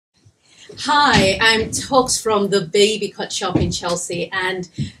Hi, I'm Toks from the Baby Cut Shop in Chelsea, and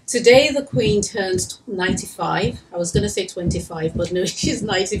today the Queen turns 95. I was going to say 25, but no, she's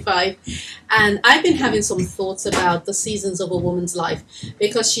 95. And I've been having some thoughts about the seasons of a woman's life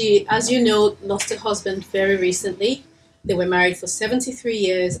because she, as you know, lost her husband very recently. They were married for 73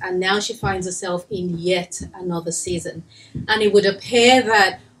 years, and now she finds herself in yet another season. And it would appear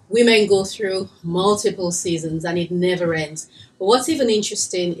that women go through multiple seasons and it never ends. But what's even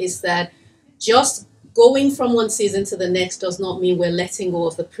interesting is that just going from one season to the next does not mean we're letting go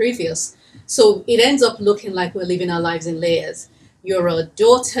of the previous. So it ends up looking like we're living our lives in layers. You're a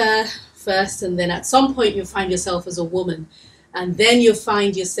daughter first, and then at some point you find yourself as a woman. And then you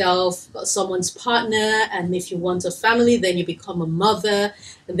find yourself someone's partner. And if you want a family, then you become a mother.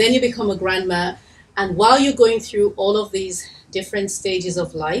 And then you become a grandma. And while you're going through all of these different stages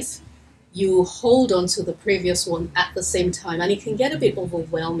of life, you hold on to the previous one at the same time. And it can get a bit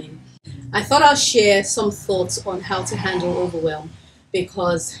overwhelming. I thought I'll share some thoughts on how to handle overwhelm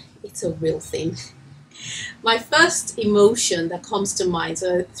because it's a real thing. My first emotion that comes to mind,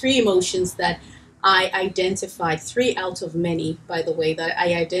 so three emotions that I identified, three out of many, by the way, that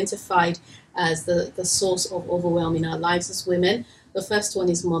I identified as the source of overwhelm in our lives as women. The first one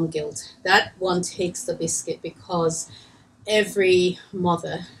is mom guilt. That one takes the biscuit because every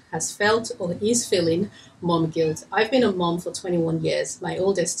mother has felt or is feeling mom guilt. I've been a mom for 21 years. My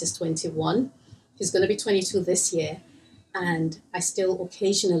oldest is 21. She's going to be 22 this year. And I still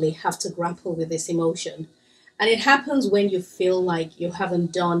occasionally have to grapple with this emotion. And it happens when you feel like you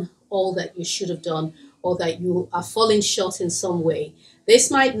haven't done all that you should have done or that you are falling short in some way.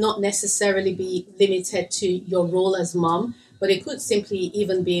 This might not necessarily be limited to your role as mom, but it could simply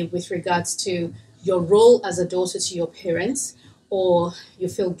even be with regards to your role as a daughter to your parents, or you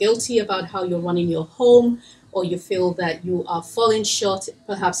feel guilty about how you're running your home, or you feel that you are falling short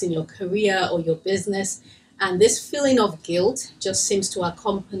perhaps in your career or your business. And this feeling of guilt just seems to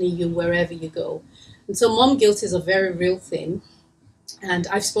accompany you wherever you go. And so mom guilt is a very real thing. And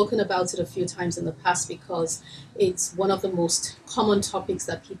I've spoken about it a few times in the past because it's one of the most common topics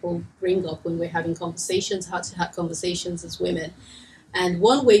that people bring up when we're having conversations, how to have conversations as women. And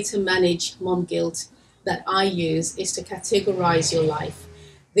one way to manage mom guilt that I use is to categorize your life.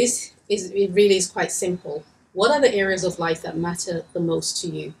 It really is quite simple. What are the areas of life that matter the most to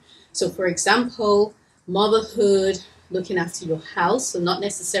you? So for example, motherhood, looking after your house, so not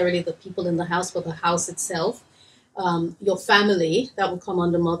necessarily the people in the house, but the house itself. Your family, that will come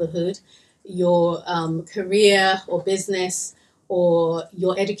under motherhood, your career or business, or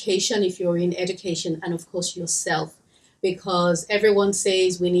your education if you're in education, and of course yourself. Because everyone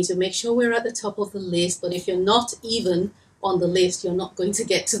says we need to make sure we're at the top of the list, but if you're not even on the list, you're not going to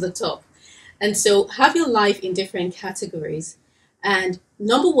get to the top. And so have your life in different categories. And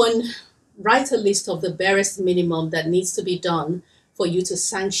number one, write a list of the barest minimum that needs to be done for you to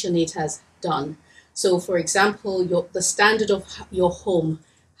sanction it as done. So for example, the standard of your home,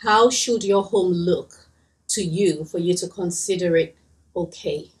 how should your home look to you for you to consider it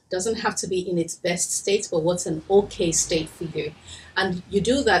okay? Doesn't have to be in its best state, but what's an okay state for you? And you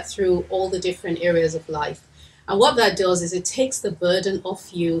do that through all the different areas of life. And what that does is it takes the burden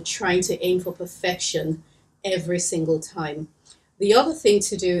off you trying to aim for perfection every single time. The other thing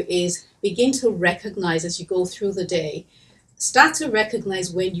to do is begin to recognize as you go through the day, start to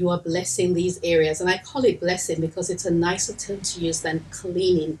recognize when you are blessing these areas. And I call it blessing because it's a nicer term to use than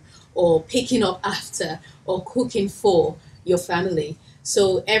cleaning or picking up after or cooking for your family.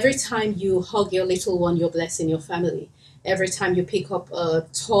 So every time you hug your little one, you're blessing your family. Every time you pick up a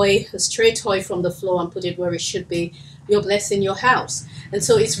toy, a stray toy from the floor and put it where it should be, you're blessing your house. And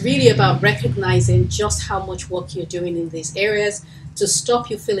so it's really about recognizing just how much work you're doing in these areas to stop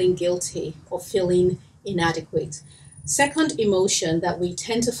you feeling guilty or feeling inadequate. Second emotion that we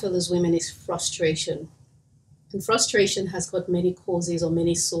tend to feel as women is frustration. And frustration has got many causes or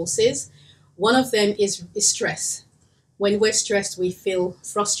many sources. One of them is stress. When we're stressed, we feel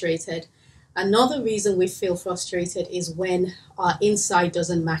frustrated. Another reason we feel frustrated is when our inside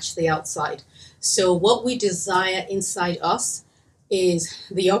doesn't match the outside. So what we desire inside us is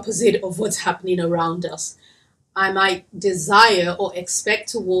the opposite of what's happening around us. I might desire or expect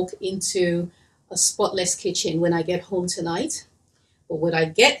to walk into a spotless kitchen when I get home tonight. But when I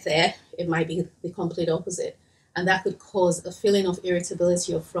get there, it might be the complete opposite. And that could cause a feeling of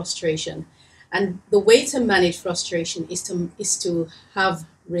irritability or frustration. And the way to manage frustration is to have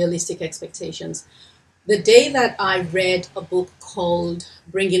realistic expectations. The day that I read a book called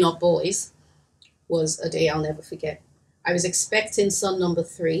Bringing Up Boys was a day I'll never forget. I was expecting son number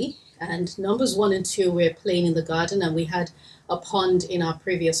 3, and numbers 1 and 2 were playing in the garden, and we had a pond in our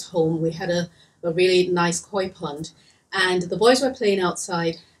previous home. We had a really nice koi pond, and the boys were playing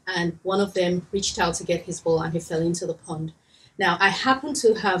outside, and one of them reached out to get his ball and he fell into the pond. Now, I happen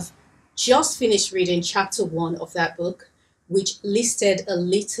to have just finished reading chapter 1 of that book, which listed a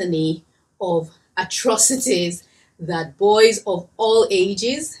litany of atrocities that boys of all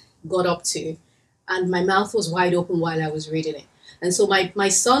ages got up to. And my mouth was wide open while I was reading it. And so my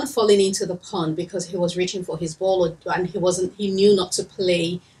son falling into the pond because he was reaching for his ball, and he knew not to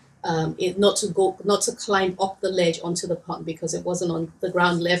play, not to climb up the ledge onto the pond because it wasn't on the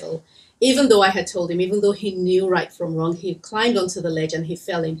ground level. Even though I had told him, even though he knew right from wrong, he climbed onto the ledge and he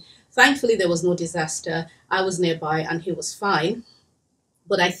fell in. Thankfully, there was no disaster. I was nearby and he was fine.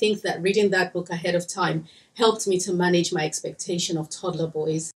 But I think that reading that book ahead of time helped me to manage my expectation of toddler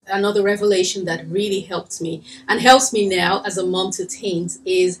boys. Another revelation that really helped me and helps me now as a mom to teens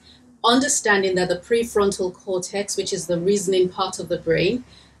is understanding that the prefrontal cortex, which is the reasoning part of the brain,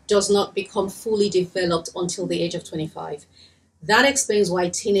 does not become fully developed until the age of 25. That explains why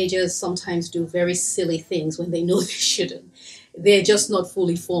teenagers sometimes do very silly things when they know they shouldn't. They're just not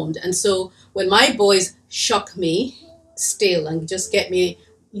fully formed. And so when my boys shock me still and just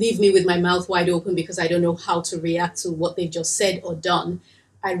leave me with my mouth wide open because I don't know how to react to what they've just said or done,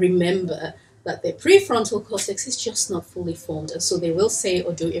 I remember that their prefrontal cortex is just not fully formed. And so they will say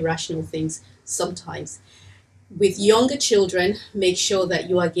or do irrational things sometimes. With younger children, make sure that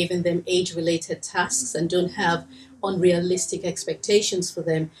you are giving them age-related tasks and don't have unrealistic expectations for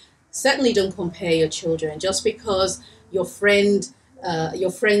them. Certainly don't compare your children. Just because your friend's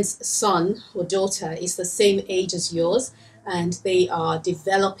son or daughter is the same age as yours and they are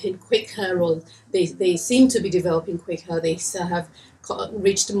developing quicker, or they seem to be developing quicker, they have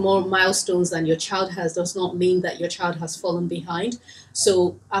reached more milestones than your child has, does not mean that your child has fallen behind.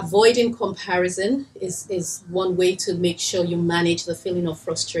 So avoiding comparison is one way to make sure you manage the feeling of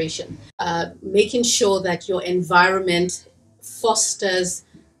frustration. Making sure that your environment fosters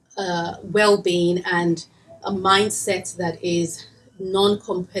well-being and a mindset that is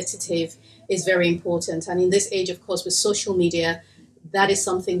non-competitive is very important. And in this age, of course, with social media, that is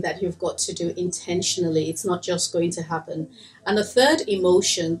something that you've got to do intentionally. It's not just going to happen. And the third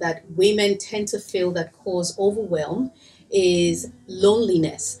emotion that women tend to feel that cause overwhelm is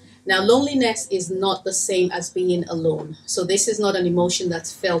loneliness. Now, loneliness is not the same as being alone. So this is not an emotion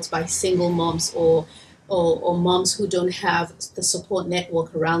that's felt by single moms or moms who don't have the support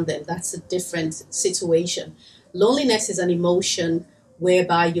network around them. That's a different situation. Loneliness is an emotion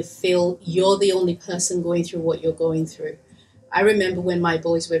whereby you feel you're the only person going through what you're going through. I remember when my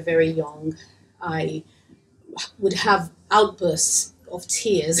boys were very young, I would have outbursts of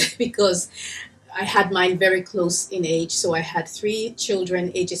tears because I had mine very close in age. So I had 3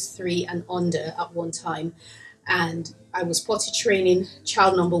 children, ages 3 and under at one time. And I was potty training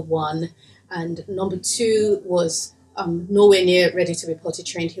child number 1, and number 2 was nowhere near ready to be potty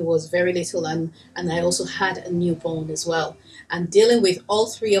trained. He was very little, and I also had a newborn as well. And dealing with all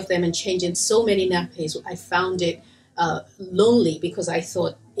 3 of them and changing so many nappies, I found it lonely because I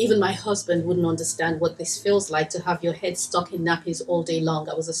thought even my husband wouldn't understand what this feels like to have your head stuck in nappies all day long.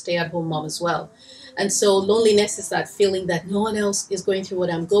 I was a stay-at-home mom as well. And so loneliness is that feeling that no one else is going through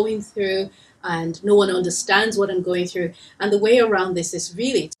what I'm going through and no one understands what I'm going through. And the way around this is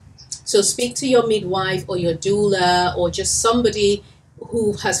really, so speak to your midwife or your doula or just somebody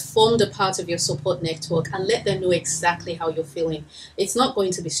who has formed a part of your support network and let them know exactly how you're feeling. It's not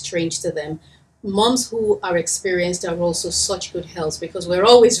going to be strange to them. Moms who are experienced are also such good helps because we're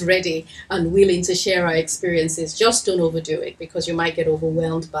always ready and willing to share our experiences. Just don't overdo it because you might get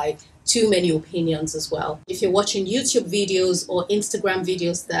overwhelmed by too many opinions as well. If you're watching YouTube videos or Instagram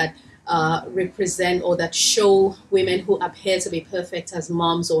videos that represent or that show women who appear to be perfect as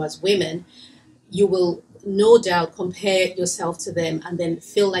moms or as women, you will no doubt compare yourself to them and then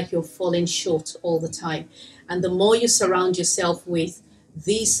feel like you're falling short all the time. And the more you surround yourself with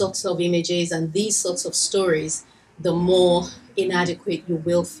these sorts of images and these sorts of stories, the more inadequate you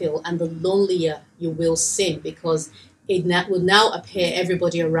will feel and the lonelier you will seem because it will now appear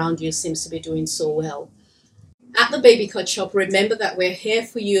everybody around you seems to be doing so well. At the Baby Cut Shop, remember that we're here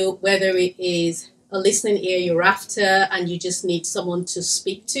for you, whether it is a listening ear you're after and you just need someone to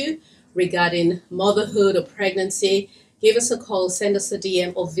speak to regarding motherhood or pregnancy. Give us a call, send us a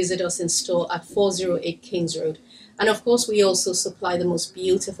DM, or visit us in store at 408 Kings Road. And of course, we also supply the most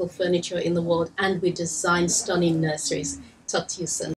beautiful furniture in the world, and we design stunning nurseries. Talk to you soon.